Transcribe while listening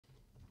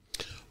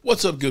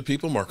What's up, good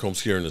people? Mark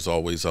Holmes here, and as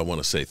always, I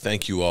want to say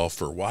thank you all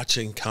for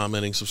watching,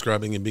 commenting,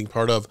 subscribing, and being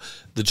part of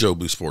the Joe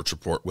Boo Sports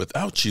Report.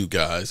 Without you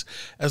guys,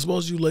 as well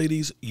as you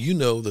ladies, you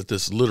know that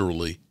this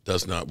literally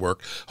does not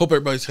work. Hope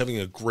everybody's having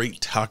a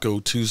great Taco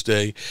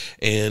Tuesday,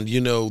 and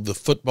you know, the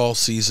football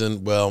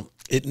season, well,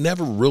 it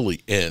never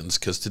really ends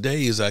because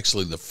today is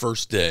actually the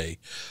first day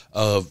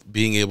of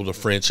being able to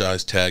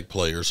franchise tag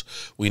players.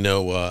 We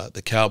know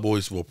the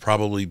Cowboys will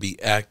probably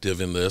be active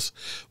in this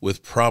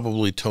with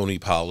probably Tony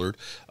Pollard,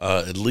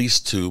 at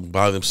least to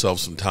buy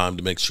themselves some time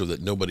to make sure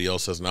that nobody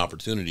else has an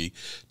opportunity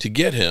to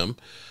get him,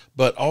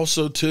 but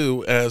also,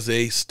 too, as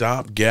a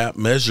stopgap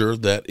measure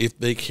that if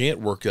they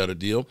can't work out a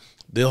deal,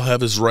 they'll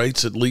have his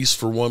rights at least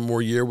for one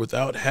more year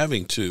without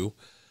having to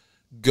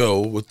go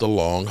with the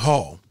long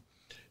haul.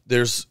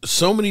 There's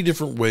so many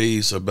different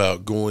ways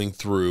about going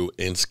through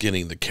and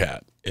skinning the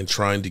cat and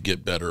trying to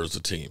get better as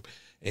a team.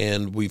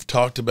 And we've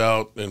talked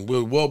about, and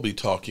we will be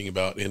talking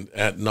about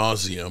ad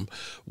nauseum,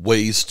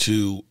 ways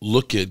to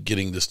look at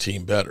getting this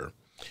team better.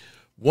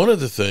 One of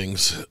the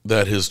things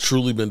that has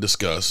truly been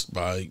discussed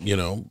by,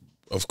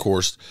 of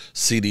course,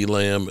 CeeDee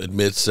Lamb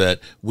admits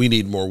that we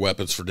need more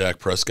weapons for Dak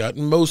Prescott.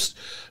 And most,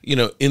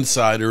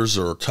 insiders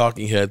or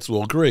talking heads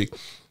will agree.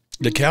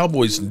 The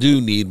Cowboys do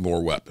need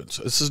more weapons.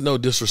 This is no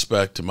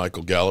disrespect to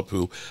Michael Gallup,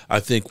 who I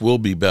think will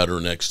be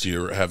better next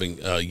year, having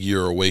a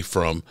year away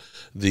from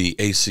the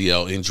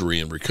ACL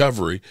injury and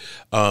recovery.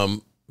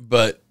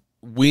 But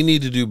we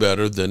need to do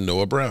better than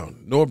Noah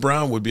Brown. Noah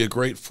Brown would be a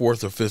great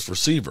fourth or fifth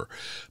receiver,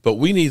 but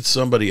we need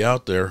somebody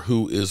out there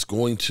who is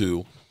going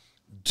to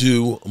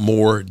do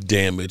more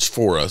damage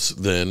for us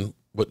than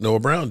what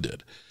Noah Brown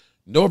did.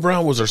 Noah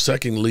Brown was our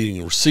second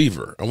leading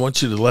receiver. I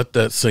want you to let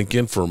that sink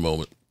in for a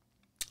moment.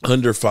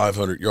 Under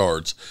 500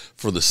 yards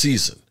for the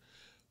season.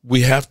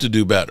 We have to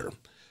do better.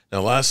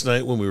 Now, last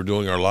night when we were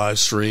doing our live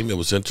stream, it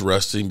was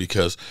interesting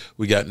because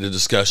we got into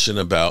discussion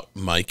about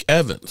Mike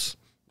Evans.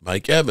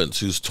 Mike Evans,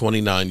 who's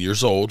 29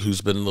 years old,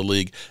 who's been in the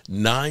league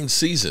 9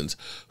 seasons,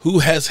 who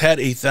has had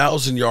a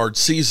 1,000-yard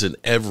season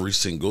every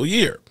single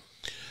year.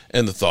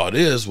 And the thought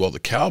is, well, the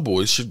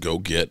Cowboys should go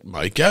get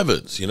Mike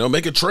Evans,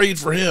 make a trade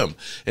for him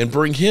and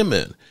bring him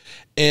in.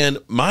 And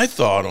my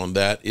thought on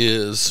that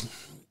is,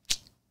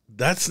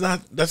 that's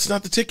not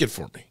the ticket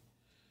for me.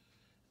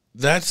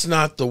 That's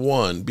not the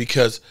one,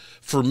 because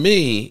for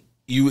me,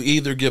 you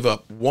either give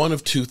up one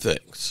of two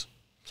things,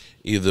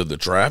 either the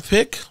draft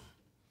pick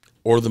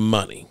or the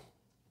money.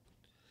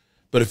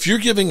 But if you're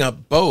giving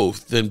up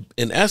both, then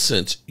in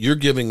essence, you're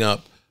giving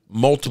up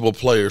multiple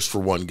players for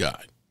one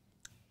guy.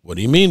 What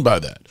do you mean by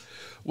that?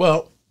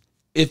 Well,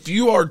 if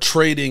you are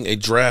trading a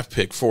draft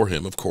pick for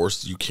him, of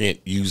course, you can't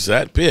use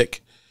that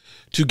pick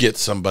to get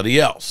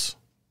somebody else.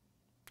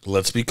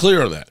 Let's be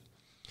clear on that.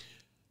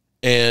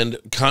 And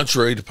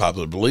contrary to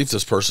popular belief,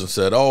 this person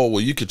said, oh,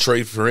 well, you could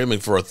trade for him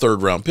and for a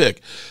third-round pick.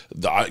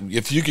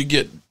 If you could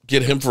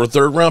get him for a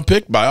third-round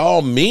pick, by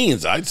all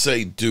means, I'd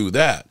say do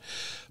that.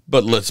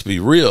 But let's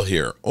be real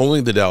here. Only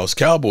the Dallas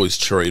Cowboys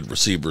trade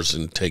receivers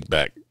and take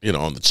back,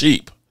 on the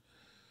cheap.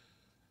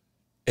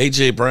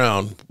 A.J.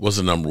 Brown was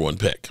a number 1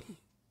 pick.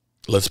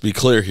 Let's be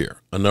clear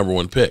here, a number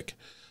 1 pick.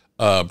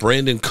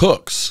 Brandon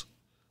Cooks,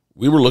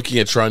 we were looking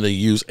at trying to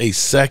use a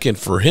second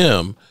for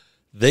him.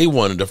 They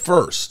wanted a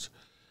first.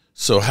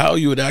 So how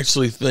you would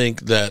actually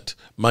think that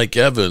Mike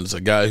Evans,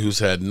 a guy who's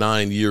had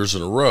 9 years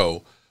in a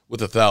row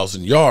with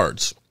 1,000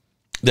 yards,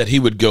 that he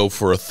would go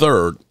for a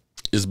third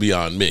is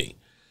beyond me.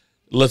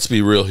 Let's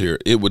be real here.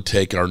 It would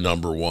take our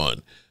number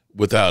 1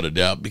 without a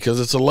doubt because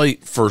it's a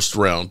late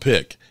first-round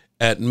pick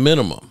at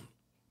minimum.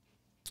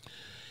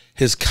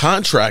 His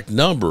contract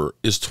number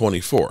is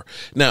 24.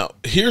 Now,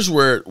 here's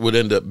where it would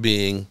end up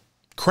being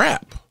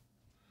crap.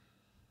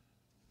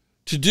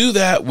 To do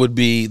that would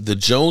be the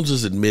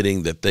Joneses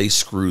admitting that they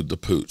screwed the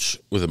pooch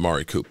with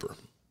Amari Cooper.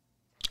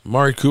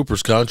 Amari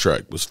Cooper's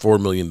contract was $4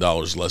 million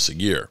less a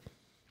year.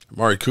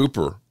 Amari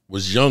Cooper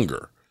was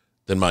younger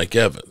than Mike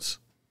Evans.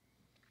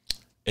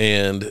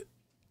 And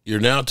you're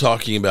now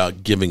talking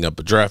about giving up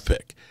a draft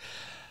pick.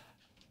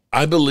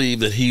 I believe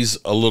that he's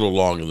a little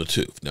long in the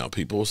tooth. Now,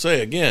 people will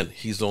say, again,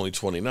 he's only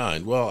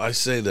 29. Well, I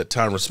say that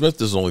Tyron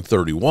Smith is only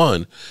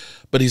 31,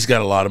 but he's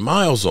got a lot of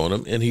miles on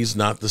him, and he's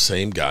not the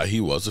same guy he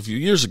was a few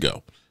years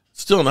ago.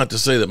 Still not to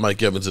say that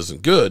Mike Evans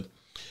isn't good,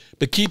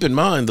 but keep in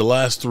mind the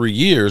last 3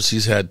 years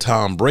he's had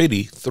Tom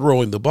Brady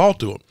throwing the ball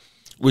to him,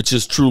 which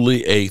is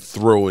truly a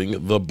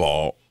throwing the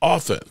ball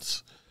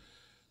offense.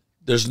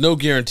 There's no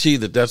guarantee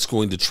that that's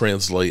going to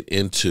translate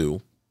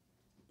into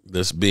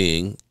this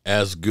being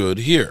as good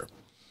here.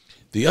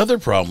 The other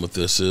problem with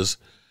this is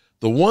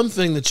the one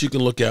thing that you can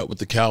look at with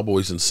the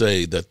Cowboys and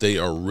say that they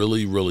are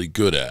really, really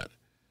good at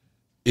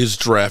is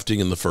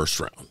drafting in the first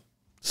round.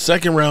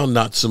 Second round,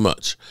 not so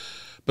much.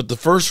 But the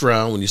first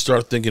round, when you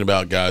start thinking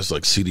about guys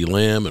like CeeDee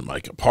Lamb and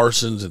Micah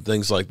Parsons and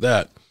things like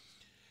that,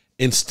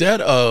 instead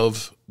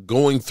of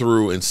going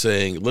through and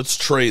saying, let's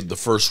trade the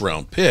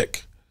first-round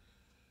pick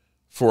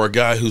for a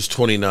guy who's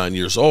 29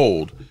 years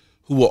old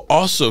who will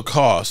also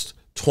cost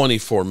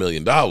 $24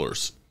 million,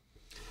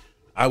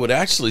 I would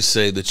actually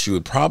say that you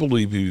would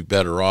probably be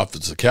better off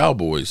as the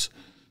Cowboys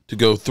to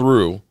go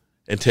through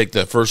and take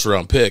that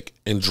first-round pick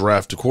and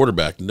draft a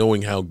quarterback,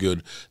 knowing how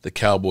good the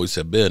Cowboys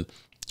have been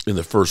in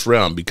the first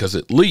round, because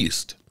at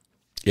least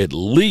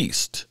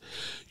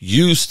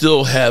you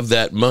still have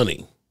that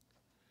money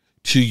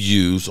to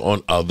use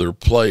on other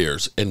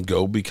players and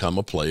go become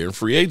a player in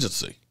free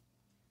agency.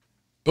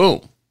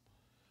 Boom.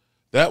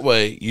 That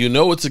way, you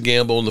know it's a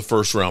gamble in the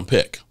first-round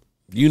pick.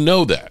 You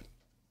know that.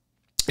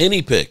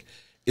 Any pick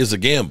is a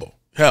gamble.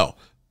 Hell,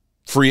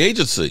 free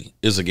agency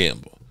is a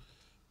gamble.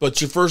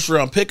 But your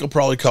first-round pick will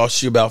probably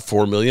cost you about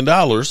 $4 million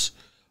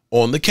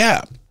on the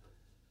cap.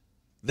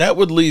 That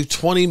would leave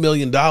 $20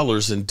 million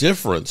in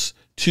difference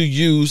to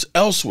use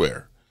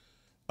elsewhere.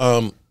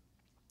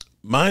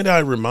 Might I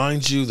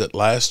remind you that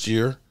last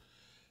year,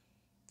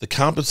 the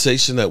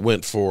compensation that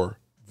went for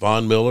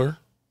Von Miller,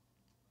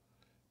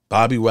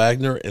 Bobby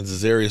Wagner, and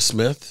Za'Darius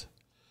Smith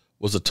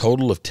was a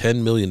total of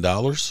 $10 million?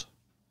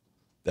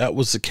 That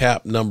was the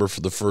cap number for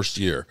the first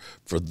year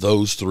for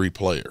those three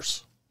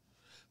players.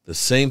 The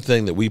same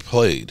thing that we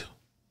played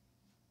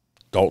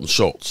Dalton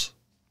Schultz.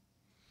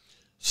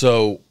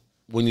 So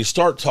when you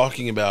start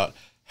talking about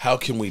how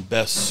can we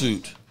best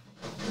suit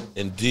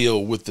and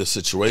deal with this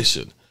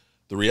situation,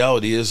 the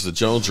reality is the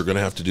Jones are going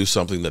to have to do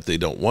something that they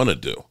don't want to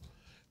do.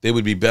 They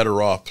would be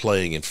better off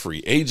playing in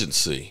free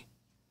agency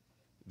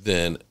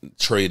than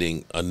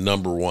trading a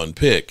number one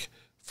pick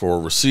for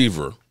a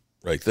receiver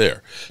right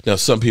there. Now,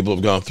 some people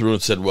have gone through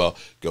and said, well,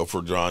 go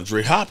for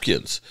DeAndre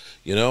Hopkins.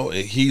 You know,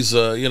 he's,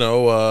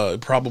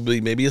 probably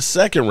maybe a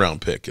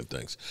second-round pick and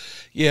things.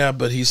 Yeah,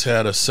 but he's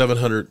had a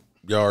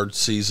 700-yard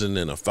season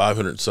and a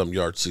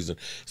 500-some-yard season.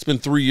 It's been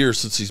 3 years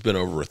since he's been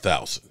over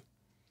 1,000.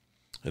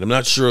 And I'm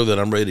not sure that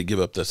I'm ready to give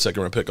up that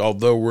second-round pick,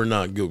 although we're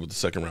not good with the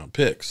second-round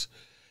picks.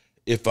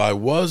 If I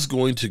was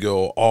going to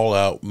go all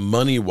out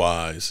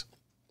money-wise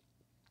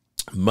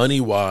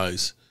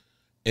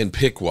and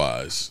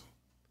pick-wise,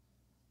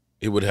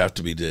 it would have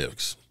to be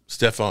Diggs,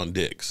 Stephon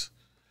Diggs.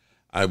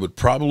 I would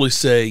probably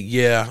say,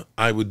 yeah,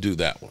 I would do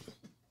that one.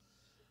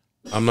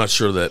 I'm not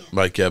sure that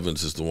Mike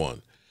Evans is the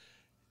one.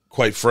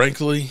 Quite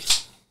frankly,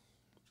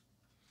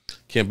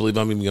 can't believe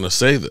I'm even going to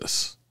say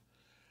this.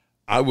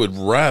 I would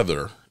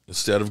rather,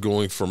 instead of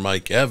going for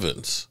Mike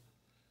Evans,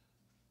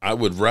 I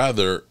would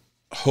rather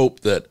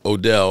hope that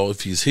Odell,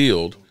 if he's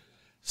healed,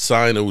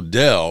 sign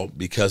Odell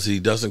because he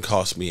doesn't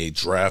cost me a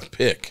draft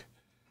pick,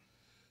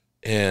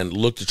 and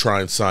look to try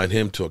and sign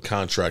him to a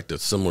contract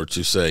that's similar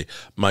to, say,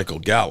 Michael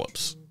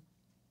Gallup's,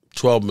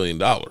 $12 million.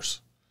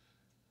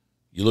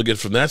 You look at it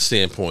from that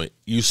standpoint,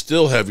 you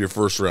still have your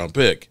first-round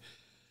pick,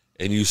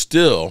 and you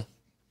still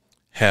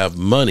have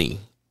money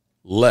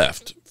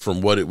left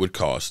from what it would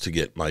cost to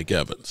get Mike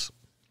Evans.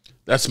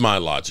 That's my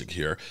logic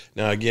here.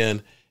 Now,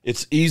 again,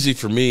 it's easy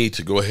for me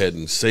to go ahead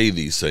and say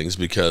these things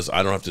because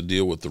I don't have to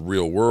deal with the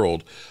real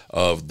world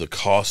of the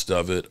cost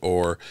of it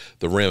or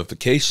the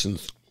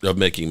ramifications of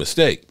making a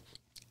mistake.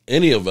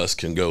 Any of us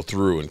can go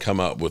through and come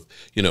up with,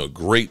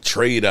 great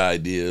trade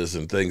ideas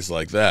and things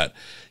like that,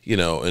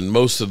 and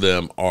most of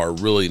them are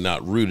really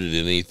not rooted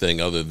in anything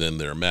other than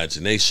their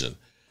imagination.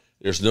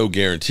 There's no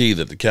guarantee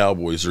that the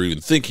Cowboys are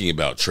even thinking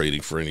about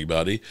trading for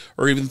anybody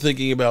or even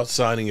thinking about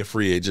signing a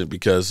free agent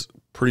because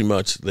pretty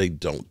much they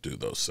don't do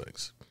those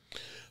things.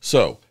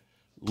 So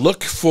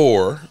look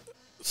for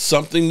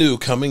something new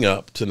coming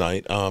up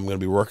tonight. I'm going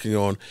to be working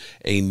on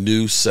a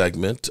new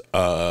segment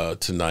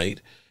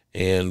tonight,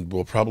 and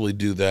we'll probably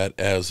do that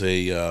as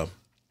a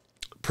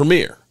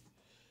premiere.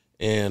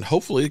 And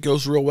hopefully it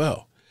goes real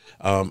well.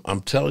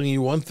 I'm telling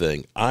you one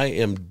thing. I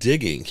am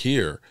digging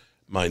here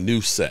my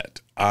new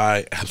set.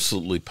 I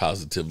absolutely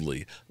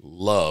positively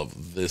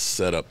love this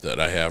setup that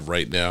I have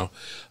right now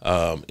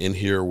in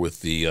here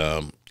with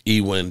the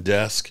E-Win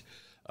desk.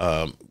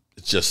 It's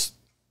just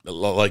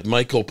like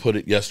Michael put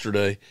it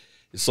yesterday,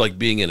 it's like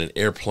being in an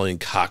airplane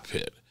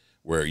cockpit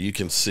where you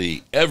can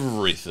see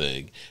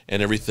everything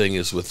and everything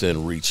is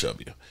within reach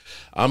of you.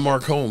 I'm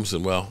Mark Holmes,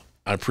 and, well,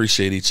 I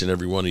appreciate each and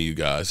every one of you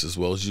guys as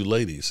well as you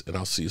ladies, and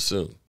I'll see you soon.